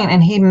was saying,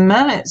 and he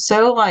meant it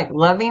so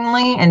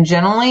lovingly and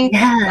gently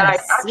that I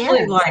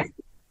actually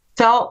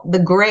felt the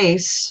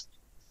grace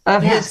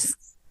of his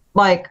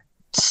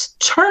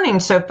turning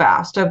so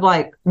fast, of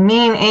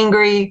mean,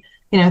 angry.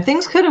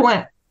 Things could have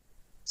went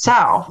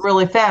south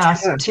really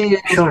fast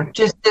to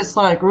just this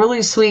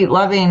really sweet,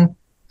 loving,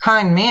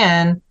 kind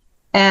man.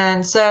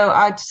 And so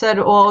I said,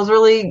 well, it was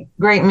really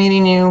great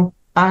meeting you.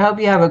 I hope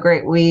you have a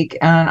great week.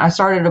 And I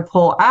started to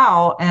pull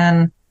out,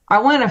 and I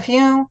went a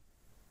few,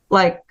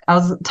 I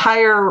was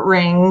tire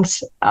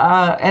rings.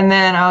 And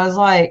then I was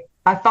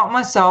I felt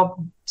myself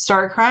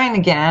start crying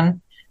again.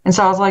 And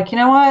so I was like, you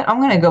know what? I'm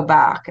going to go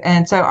back.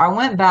 And so I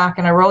went back,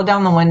 and I rolled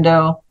down the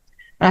window,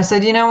 and I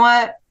said, you know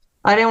what?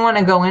 I didn't want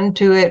to go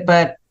into it,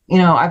 but,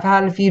 I've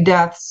had a few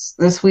deaths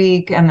this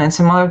week, and then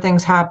some other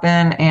things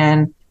happen,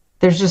 and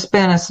there's just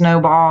been a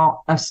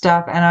snowball of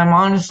stuff, and I'm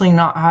honestly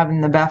not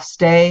having the best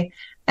day.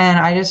 And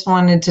I just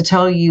wanted to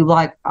tell you,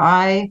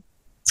 I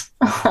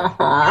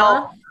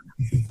felt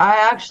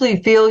I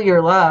actually feel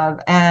your love,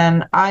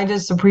 and I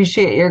just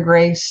appreciate your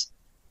grace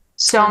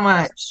so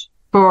much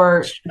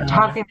for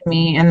talking to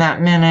me in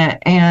that minute.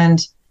 And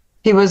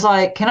he was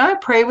like, "Can I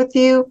pray with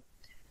you?"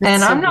 That's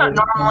And so I'm not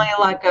beautiful. normally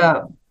like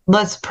a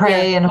let's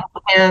pray and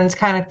hold hands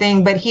kind of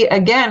thing, but he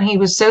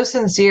was so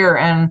sincere,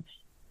 and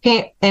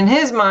he, in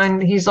his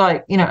mind, he's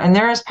like, and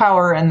there is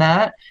power in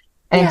that.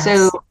 And so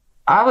Yes.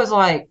 I was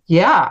like,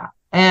 yeah.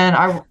 And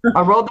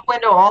I rolled the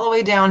window all the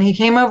way down. He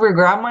came over,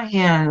 grabbed my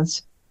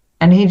hands,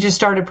 and he just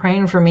started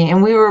praying for me.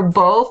 And we were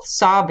both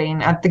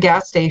sobbing at the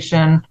gas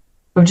station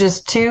of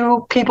just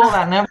two people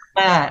that never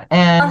met.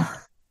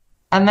 Oh,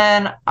 And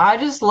then I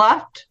just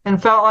left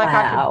and felt like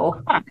I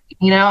wow.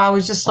 could, I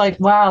was just like,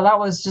 wow, that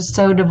was just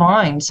so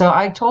divine. So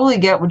I totally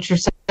get what you're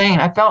saying.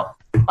 I felt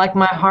like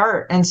my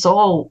heart and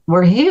soul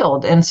were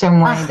healed in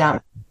some way. Oh,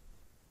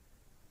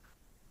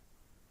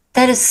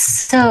 that is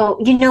so,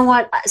 you know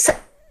what?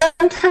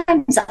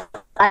 Sometimes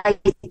I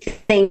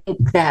think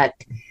that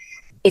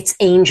it's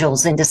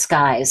angels in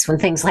disguise when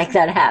things like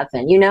that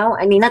happen,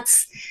 I mean,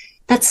 that's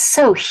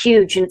so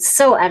huge and it's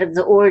so out of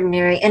the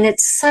ordinary. And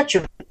it's such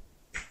a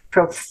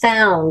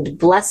profound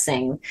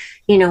blessing,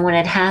 when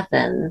it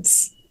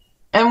happens.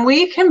 And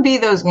we can be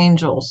those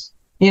angels.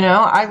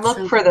 I look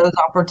So, for those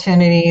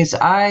opportunities.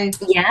 I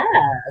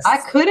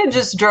yes. could have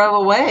just drove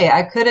away.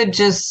 I could have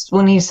just,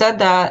 when he said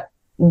that,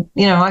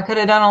 I could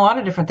have done a lot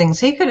of different things.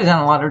 He could have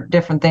done a lot of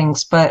different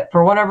things, but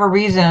for whatever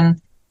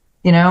reason,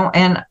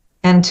 and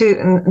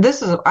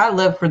this is, I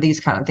live for these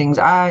kind of things.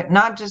 I'm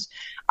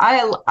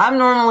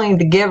normally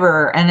the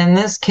giver, and in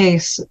this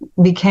case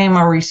became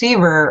a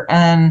receiver,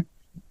 and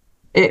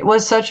it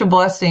was such a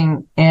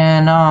blessing.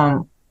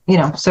 And,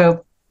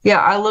 so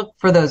yeah, I look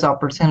for those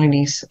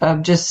opportunities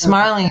of just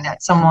smiling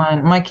at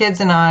someone. My kids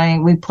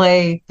and we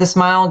play the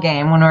smile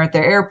game when we're at the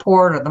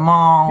airport or the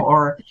mall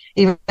or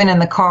even in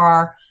the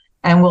car.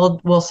 And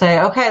we'll say,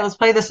 okay, let's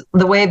play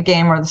the wave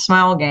game or the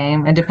smile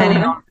game. And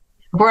depending on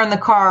if we're in the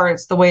car,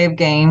 it's the wave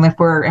game. If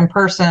we're in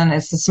person,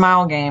 it's the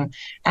smile game.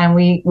 And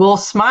will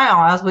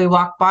smile as we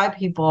walk by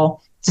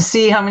people to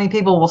see how many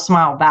people will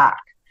smile back.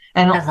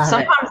 And I love it.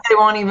 sometimes they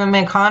won't even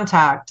make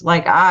contact,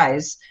 like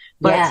eyes,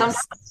 but Yes.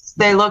 sometimes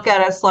they look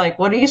at us like,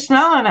 what are you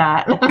smiling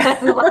at? I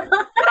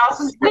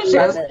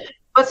love it.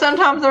 But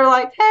sometimes they're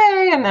like,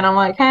 hey, and then I'm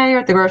like, hey, you're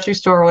at the grocery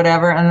store or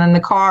whatever. And then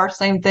the car,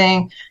 same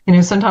thing.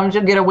 Sometimes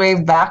you'll get a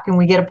wave back and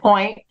we get a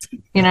point,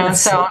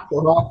 That's so so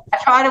cool. I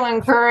try to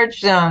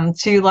encourage them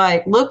to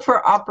like look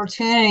for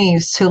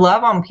opportunities to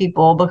love on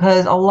people,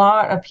 because a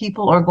lot of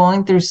people are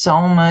going through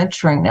so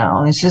much right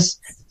now. It's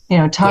just,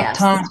 tough Yes.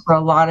 times for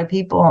a lot of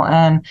people,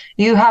 and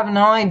you have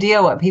no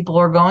idea what people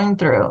are going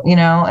through,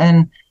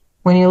 and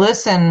when you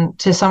listen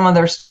to some of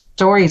their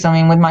stories, I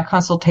mean, with my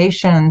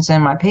consultations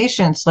and my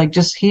patients, like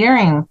just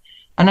hearing,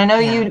 and I know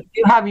you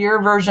have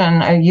your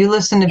version, you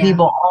listen to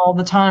people all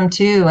the time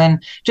too,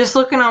 and just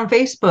looking on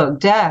Facebook,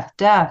 death,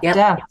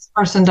 Yep. this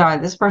person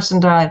died,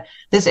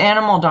 this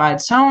animal died.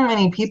 So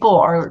many people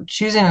are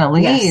choosing to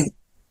leave, Yes.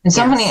 and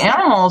so many Yes.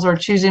 animals are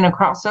choosing to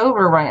cross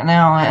over right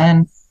now,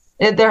 and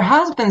there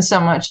has been so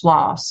much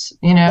loss,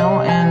 and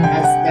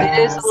Yes, there it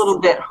is a has. little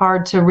bit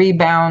hard to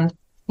rebound,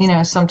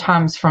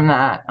 sometimes from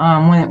that,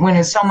 when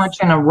it's so much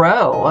in a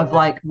row of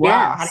like,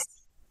 wow, Yes.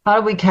 how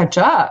do we catch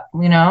up,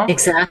 Exactly. I know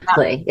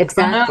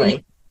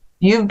Exactly.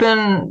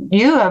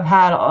 you have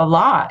had a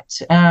lot,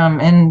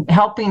 in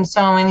helping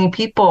so many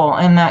people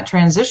in that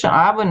transition.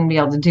 I wouldn't be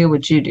able to do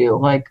what you do.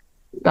 Like,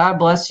 God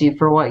bless you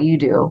for what you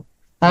do.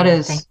 That Thank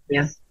is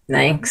you.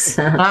 Thanks.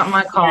 not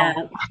my call.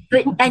 Yeah.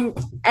 But and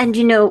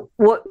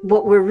what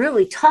we're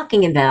really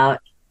talking about,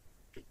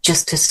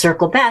 just to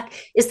circle back,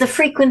 is the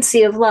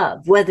frequency of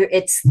love, whether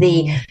it's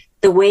the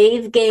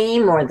wave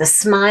game or the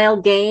smile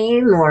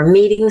game or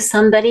meeting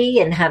somebody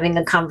and having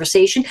a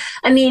conversation.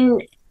 I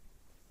mean,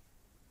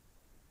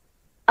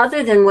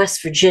 other than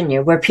West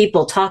Virginia, where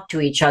people talk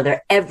to each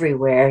other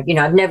everywhere,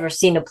 I've never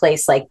seen a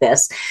place like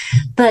this.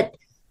 But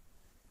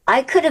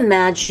I could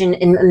imagine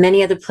in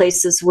many other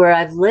places where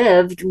I've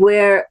lived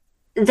where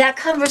that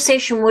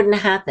conversation wouldn't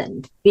have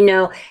happened.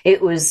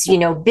 It was,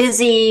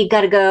 busy,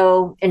 gotta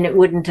go, and it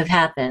wouldn't have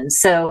happened.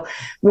 So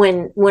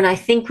when I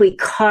think we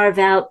carve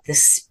out the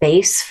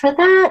space for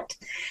that,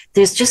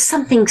 there's just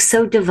something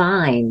so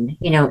divine,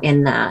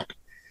 in that.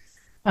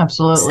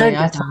 Absolutely.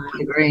 So I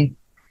totally agree.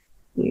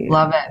 yeah.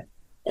 Love it.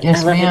 I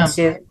Yes, love ma'am. it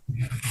too.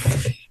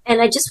 And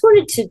I just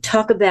wanted to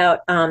talk about,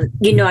 I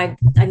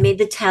made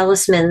the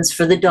talismans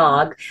for the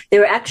dog. They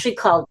were actually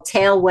called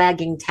tail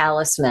wagging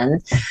talisman.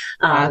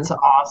 That's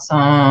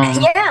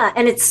awesome. Yeah,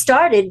 and it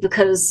started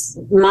because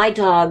my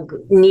dog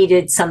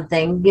needed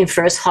something,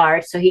 for his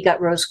heart, so he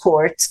got rose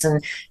quartz,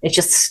 and it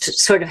just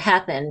sort of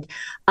happened.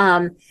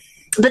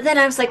 But then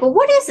I was like, well,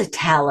 what is a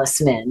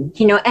talisman?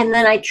 And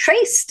then I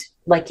traced,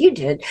 like you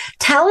did,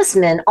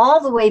 talisman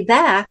all the way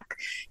back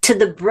to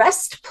the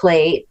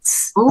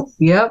breastplates. Oh,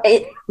 yep.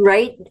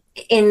 Right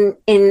in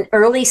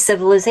early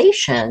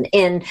civilization,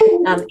 in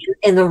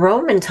the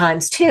Roman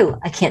times too.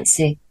 I can't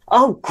see.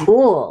 Oh,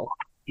 cool.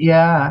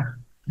 Yeah.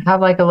 I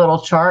have like a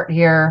little chart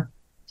here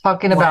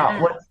talking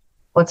about Wow.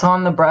 what's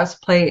on the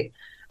breastplate.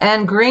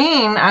 And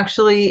green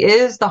actually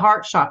is the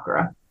heart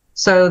chakra.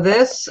 So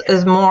this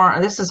is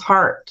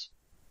heart,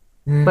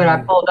 but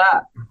I pulled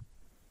up.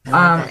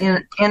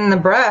 In the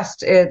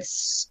breast,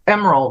 it's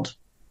emerald.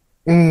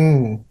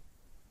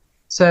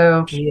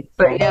 So,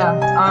 but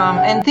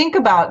yeah. And think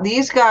about,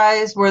 these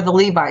guys were the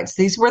Levites.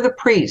 These were the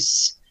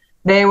priests.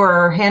 They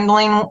were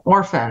handling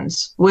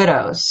orphans,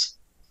 widows,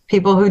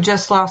 people who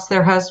just lost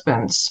their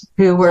husbands,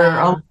 who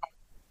were,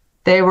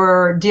 they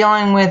were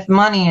dealing with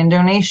money and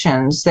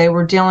donations. They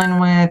were dealing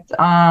with,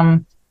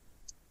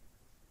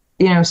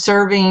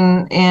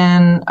 serving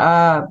in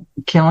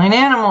killing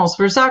animals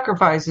for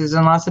sacrifices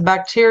and lots of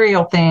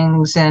bacterial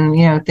things and,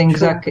 things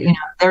that,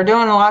 they're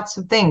doing lots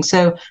of things.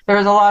 So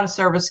there's a lot of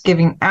service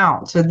giving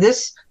out. So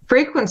this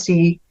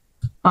frequency,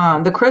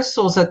 the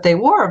crystals that they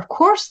wore, of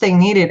course, they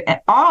needed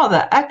all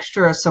the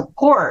extra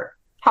support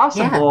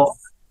possible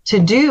to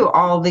do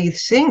all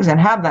these things and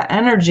have the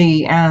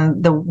energy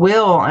and the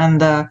will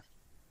and the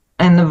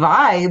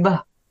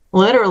vibe,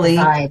 literally,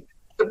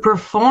 to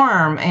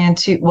perform and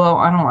to, well,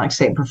 I don't like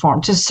saying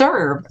perform, to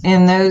serve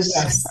in those,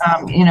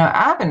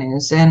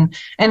 avenues. And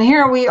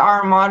here we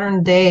are,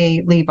 modern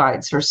day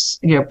Levites or,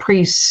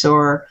 priests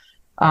or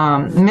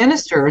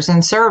ministers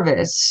in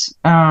service.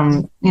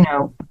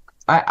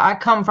 I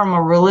come from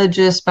a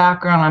religious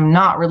background. I'm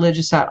not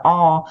religious at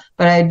all,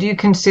 but I do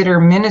consider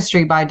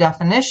ministry by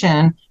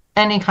definition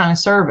any kind of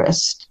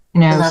service,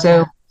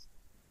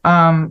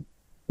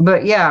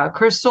 but yeah,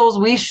 crystals,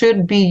 we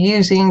should be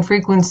using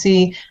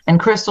frequency and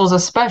crystals,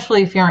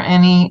 especially if you're in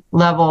any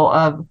level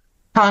of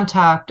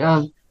contact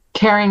of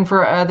caring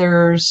for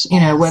others,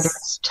 whether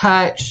it's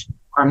touch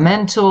or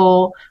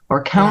mental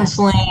or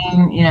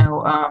counseling,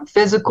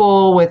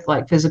 physical with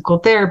like physical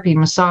therapy,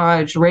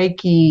 massage,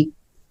 Reiki,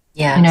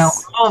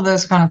 all of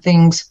those kind of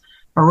things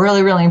are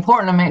really, really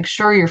important to make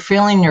sure you're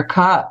filling your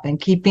cup and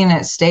keeping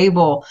it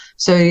stable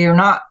so you're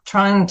not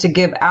trying to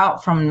give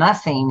out from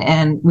nothing.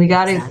 And we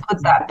got to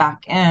put that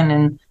back in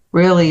and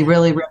really,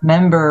 really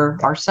remember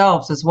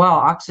ourselves as well.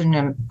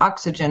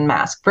 Oxygen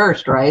mask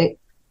first, right?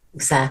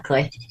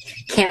 Exactly.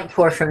 Can't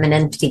pour from an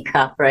empty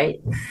cup,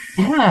 right?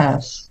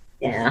 Yes.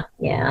 Yeah,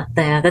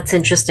 that's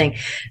interesting.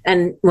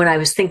 And when I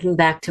was thinking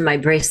back to my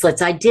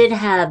bracelets, I did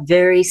have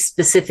very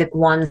specific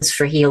ones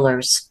for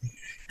healers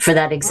for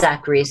that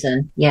exact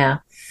reason. Yeah,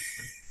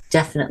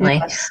 definitely.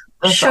 Yes,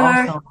 that's sure.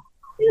 awesome.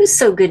 It was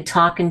so good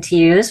talking to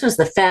you. This was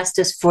the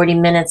fastest 40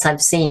 minutes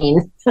I've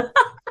seen.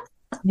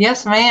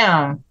 Yes,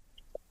 ma'am.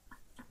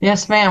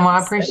 Yes, ma'am. Well,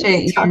 I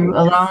appreciate you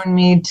allowing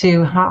me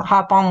to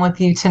hop on with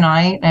you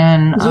tonight.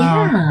 And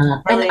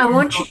really, and I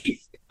want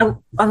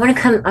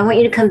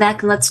you to come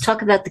back and let's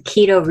talk about the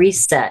keto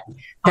reset.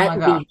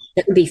 That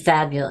would be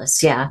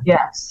fabulous. Yeah.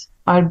 Yes.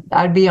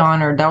 I'd be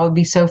honored. That would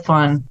be so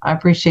fun. I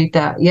appreciate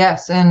that.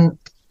 Yes, and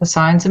the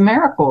Signs of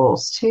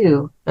Miracles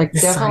too. Like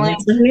the definitely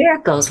Signs of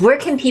Miracles. Where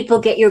can people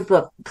get your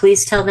book?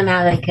 Please tell them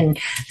how they can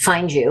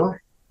find you.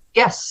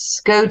 Yes,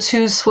 go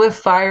to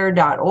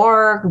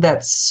swiftfire.org.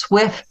 That's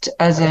Swift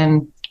as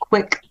in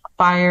quick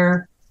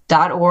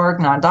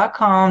fire.org, not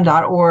 .com,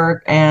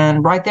 .org.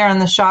 And right there in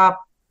the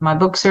shop, my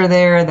books are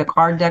there. The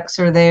card decks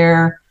are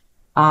there.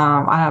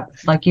 I have,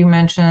 like you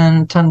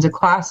mentioned, tons of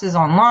classes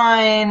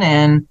online.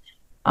 And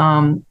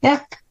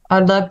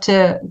I'd love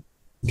to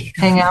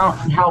hang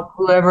out and help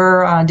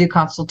whoever. Do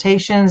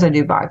consultations. I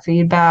do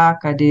biofeedback.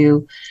 I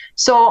do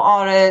soul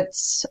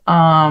audits.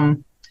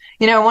 One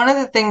of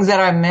the things that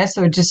I missed,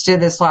 I just did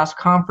this last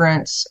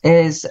conference,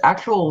 is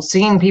actual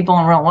seeing people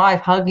in real life,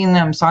 hugging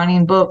them,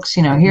 signing books,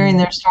 hearing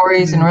their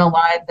stories in real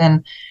life.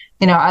 And,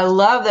 I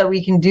love that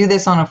we can do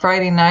this on a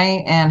Friday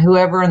night and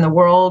whoever in the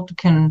world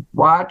can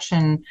watch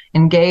and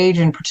engage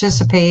and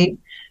participate.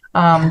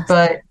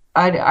 But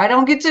I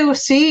don't get to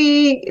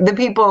see the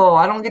people.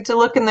 I don't get to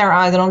look in their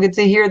eyes. I don't get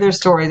to hear their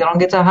stories. I don't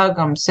get to hug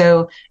them.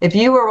 So if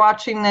you were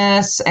watching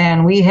this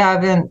and we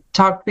haven't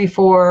talked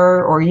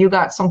before, or you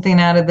got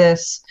something out of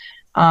this,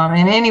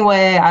 in any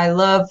way, I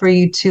love for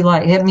you to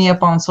hit me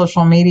up on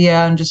social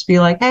media and just be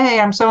like,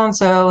 hey, I'm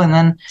so-and-so. And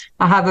then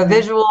I have a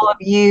visual of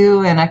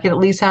you and I could at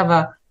least have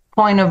a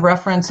point of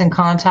reference and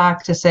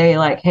contact to say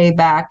hey,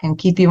 back, and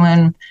keep you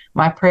in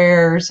my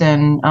prayers.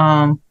 And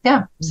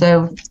that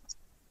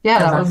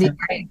would be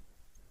great.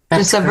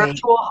 That's just a great.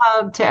 Virtual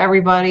hug to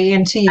everybody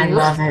and to you. I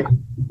love it.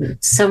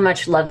 So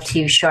much love to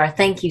you, Shar.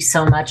 Thank you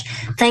so much.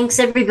 Thanks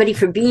everybody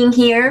for being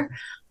here.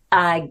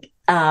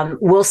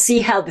 We'll see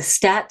how the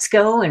stats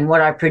go and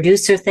what our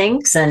producer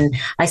thinks. And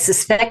I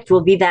suspect we'll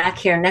be back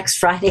here next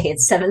Friday at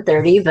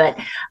 7:30, but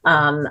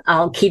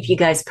I'll keep you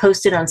guys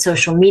posted on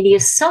social media.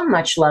 So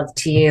much love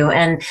to you.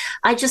 And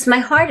my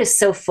heart is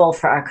so full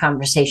for our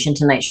conversation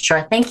tonight,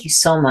 Shar. Thank you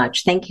so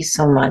much. Thank you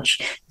so much.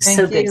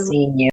 So good seeing you.